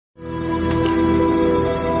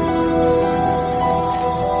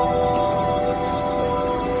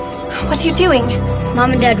What are you doing?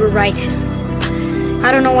 Mom and Dad were right.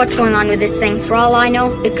 I don't know what's going on with this thing. For all I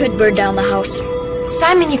know, it could burn down the house.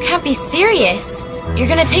 Simon, you can't be serious. You're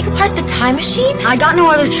gonna take apart the time machine? I got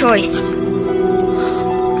no other choice.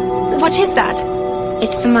 What is that?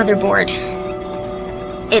 It's the motherboard.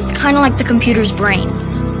 It's kind of like the computer's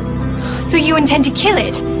brains. So you intend to kill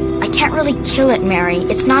it? I can't really kill it, Mary.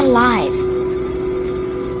 It's not alive.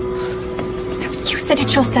 You said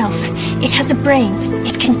it yourself. It has a brain.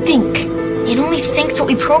 It can think. It only thinks what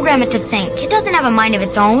we program it to think. It doesn't have a mind of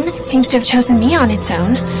its own. It seems to have chosen me on its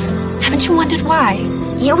own. Haven't you wondered why?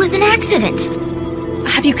 It was an accident.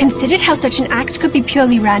 Have you considered how such an act could be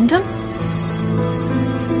purely random?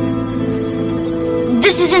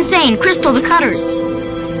 This is insane. Crystal, the cutters.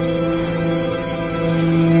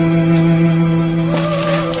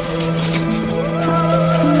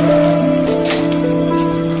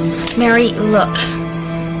 Mary, look.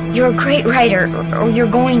 You're a great writer, or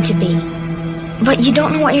you're going to be. But you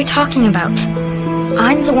don't know what you're talking about.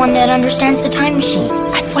 I'm the one that understands the time machine.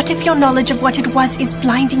 And what if your knowledge of what it was is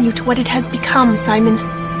blinding you to what it has become, Simon?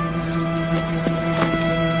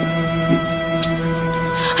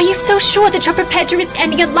 Are you so sure that you're prepared to risk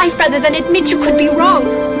ending a life rather than admit you could be wrong?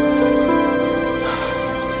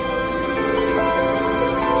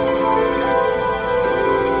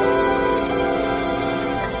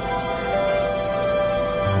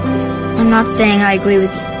 I'm not saying I agree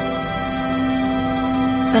with you.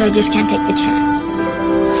 But I just can't take the chance.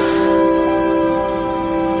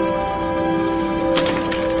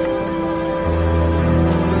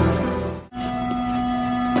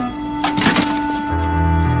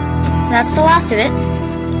 That's the last of it.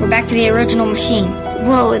 We're back to the original machine.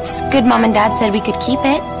 Well, it's good Mom and Dad said we could keep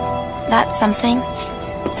it. That's something.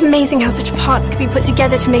 It's amazing how such parts can be put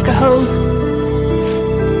together to make a whole.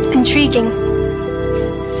 Intriguing.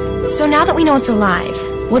 So now that we know it's alive,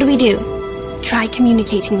 what do we do? Try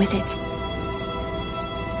communicating with it.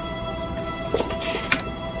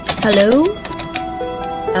 Hello?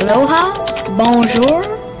 Aloha? Bonjour?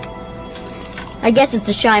 I guess it's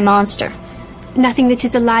the shy monster. Nothing that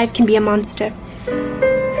is alive can be a monster.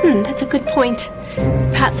 That's a good point.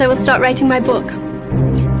 Perhaps I will start writing my book.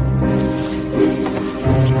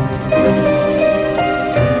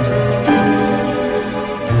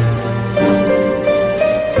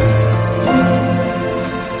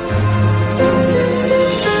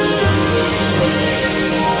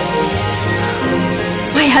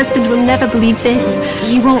 My husband will never believe this.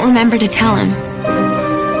 You won't remember to tell him.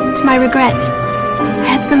 To my regret. I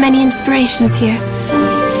had so many inspirations here.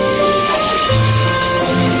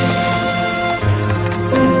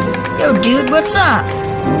 Yo, dude, what's up?